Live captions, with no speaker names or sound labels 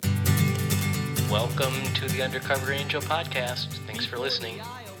Welcome to the Undercover Angel podcast. Thanks for listening.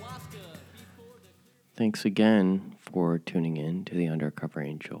 Thanks again for tuning in to the Undercover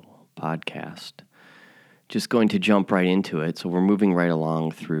Angel podcast. Just going to jump right into it. So we're moving right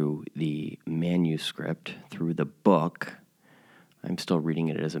along through the manuscript, through the book. I'm still reading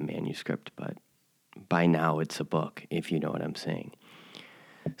it as a manuscript, but by now it's a book, if you know what I'm saying.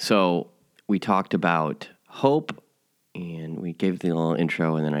 So we talked about hope, and we gave the little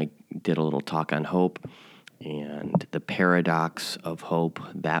intro, and then I did a little talk on hope and the paradox of hope,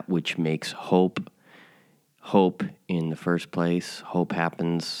 that which makes hope in the first place. Hope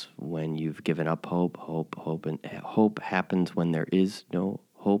happens when you've given up hope. Hope happens when there is no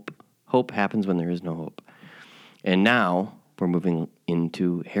hope. Hope happens when there is no hope. And now we're moving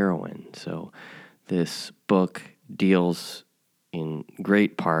into heroin. So this book deals in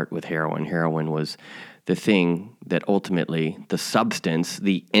great part with heroin. Heroin was the thing that ultimately, the substance,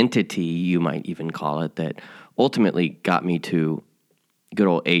 the entity, you might even call it, that ultimately got me to good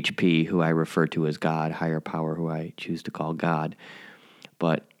old HP, who I refer to as God, higher power, who I choose to call God.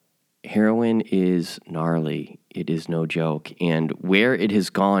 But heroin is gnarly. It is no joke. And where it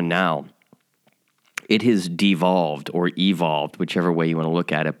has gone now, it has devolved or evolved, whichever way you want to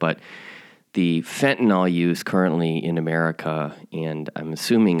look at it. But the fentanyl use currently in America, and I'm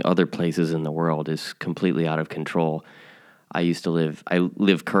assuming other places in the world, is completely out of control. I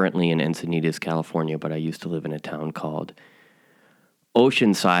live currently in Encinitas, California, but I used to live in a town called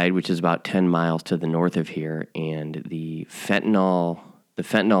Oceanside, which is about 10 miles to the north of here, and the fentanyl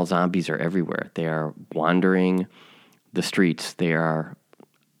zombies are everywhere. They are wandering the streets. They are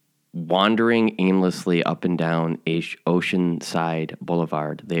wandering aimlessly up and down Oceanside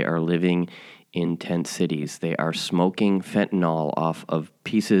Boulevard. They are living in tent cities. They are smoking fentanyl off of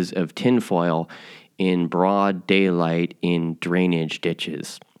pieces of tinfoil in broad daylight in drainage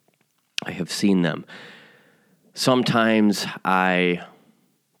ditches. I have seen them. Sometimes I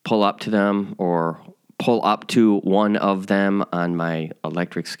pull up to them or pull up to one of them on my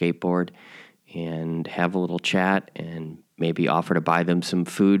electric skateboard and have a little chat and maybe offer to buy them some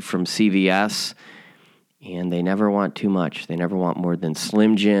food from CVS. And they never want too much. They never want more than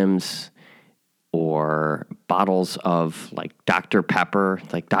Slim Jims or bottles of like Dr. Pepper,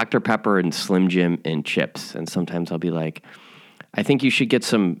 like Dr. Pepper and Slim Jim and chips. And sometimes I'll be like, I think you should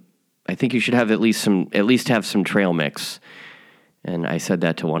have at least have some trail mix. And I said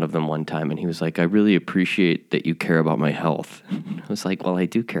that to one of them one time, and he was like, I really appreciate that you care about my health. I was like, well, I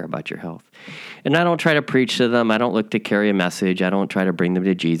do care about your health. And I don't try to preach to them. I don't look to carry a message. I don't try to bring them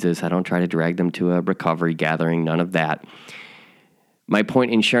to Jesus. I don't try to drag them to a recovery gathering, none of that. My point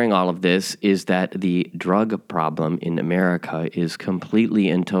in sharing all of this is that the drug problem in America is completely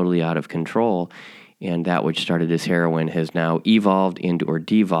and totally out of control. And that which started as heroin has now evolved into or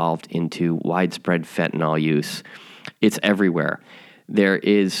devolved into widespread fentanyl use. It's everywhere. There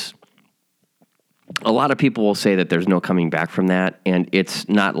is a lot of people will say that there's no coming back from that, and it's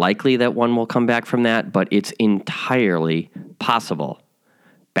not likely that one will come back from that, but it's entirely possible.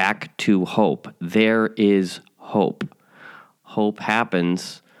 Back to hope. There is hope. Hope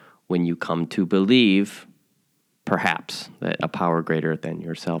happens when you come to believe, perhaps, that a power greater than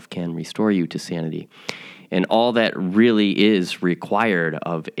yourself can restore you to sanity. And all that really is required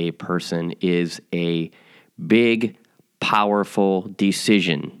of a person is a big, powerful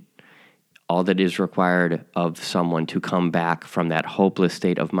decision. All that is required of someone to come back from that hopeless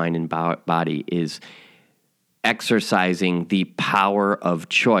state of mind and body is exercising the power of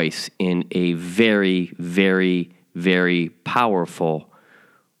choice in a very, very, very powerful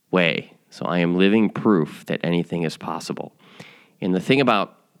way. So I am living proof that anything is possible. And the thing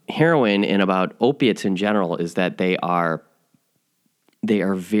about heroin and about opiates in general is that they are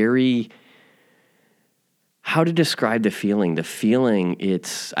very... How to describe the feeling? The feeling,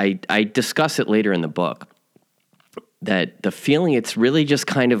 I discuss it later in the book, that the feeling, it's really just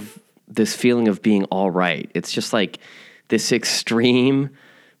kind of this feeling of being all right. It's just like this extreme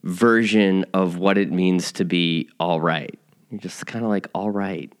version of what it means to be all right. You're just kind of like, all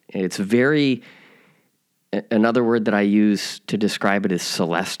right. And it's another word that I use to describe it is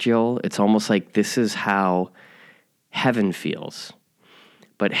celestial. It's almost like this is how heaven feels.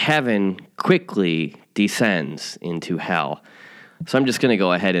 But heaven quickly descends into hell. So I'm just going to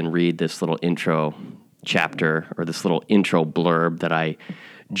go ahead and read this little intro chapter or this little intro blurb that I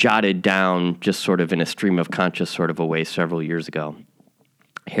jotted down just sort of in a stream of conscious sort of a way several years ago.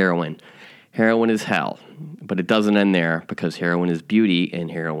 Heroin. Heroin is hell, but it doesn't end there because heroin is beauty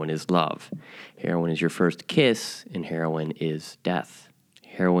and heroin is love. Heroin is your first kiss and heroin is death.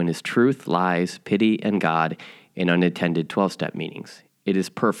 Heroin is truth, lies, pity, and God in unintended 12-step meanings. It is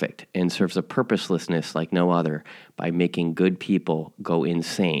perfect and serves a purposelessness like no other by making good people go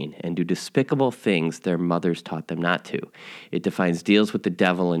insane and do despicable things their mothers taught them not to. It defines deals with the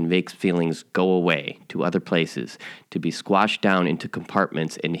devil and makes feelings go away to other places, to be squashed down into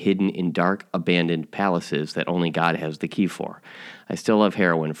compartments and hidden in dark, abandoned palaces that only God has the key for. I still love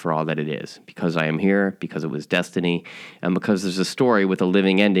heroin for all that it is, because I am here, because it was destiny, and because there's a story with a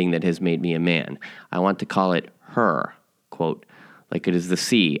living ending that has made me a man. I want to call it her, quote, like it is the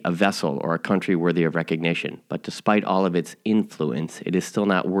sea, a vessel, or a country worthy of recognition. But despite all of its influence, it is still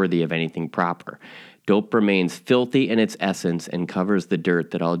not worthy of anything proper. Dope remains filthy in its essence and covers the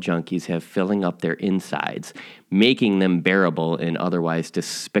dirt that all junkies have filling up their insides, making them bearable in otherwise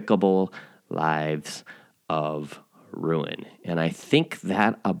despicable lives of ruin. And I think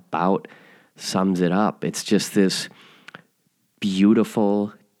that about sums it up. It's just this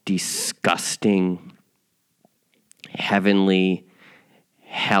beautiful, disgusting, heavenly,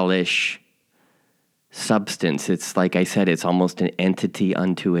 hellish substance. It's like I said, it's almost an entity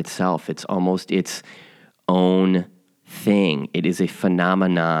unto itself. It's almost its own thing. It is a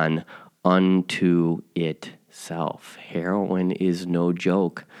phenomenon unto itself. Heroin is no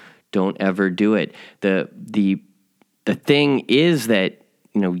joke. Don't ever do it. The thing is that,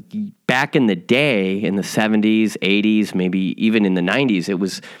 back in the day, in the 70s, 80s, maybe even in the 90s, it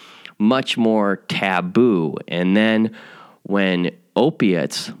was much more taboo. And then when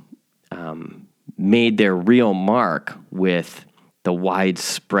opiates made their real mark with the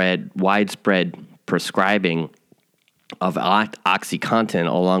widespread prescribing of OxyContin,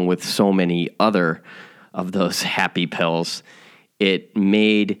 along with so many other of those happy pills, it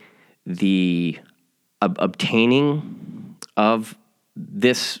made the obtaining of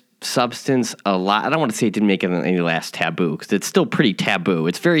this substance a lot. I don't want to say it didn't make it any less taboo, because it's still pretty taboo.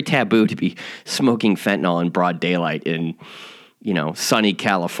 It's very taboo to be smoking fentanyl in broad daylight in, sunny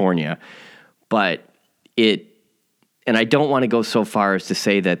California. But and I don't want to go so far as to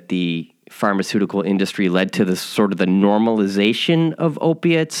say that the pharmaceutical industry led to this sort of the normalization of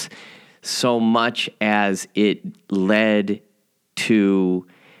opiates so much as it led to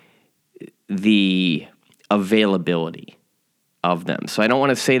the availability of them. So I don't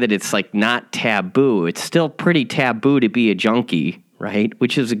want to say that it's like not taboo. It's still pretty taboo to be a junkie, right?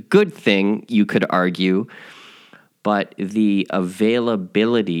 Which is a good thing, you could argue. But the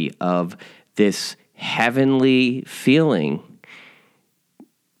availability of this heavenly feeling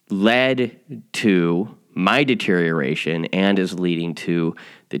led to my deterioration and is leading to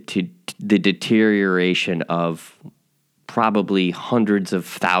the deterioration of probably hundreds of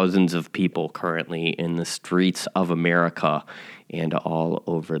thousands of people currently in the streets of America and all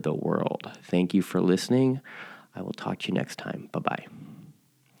over the world. Thank you for listening. I will talk to you next time. Bye-bye.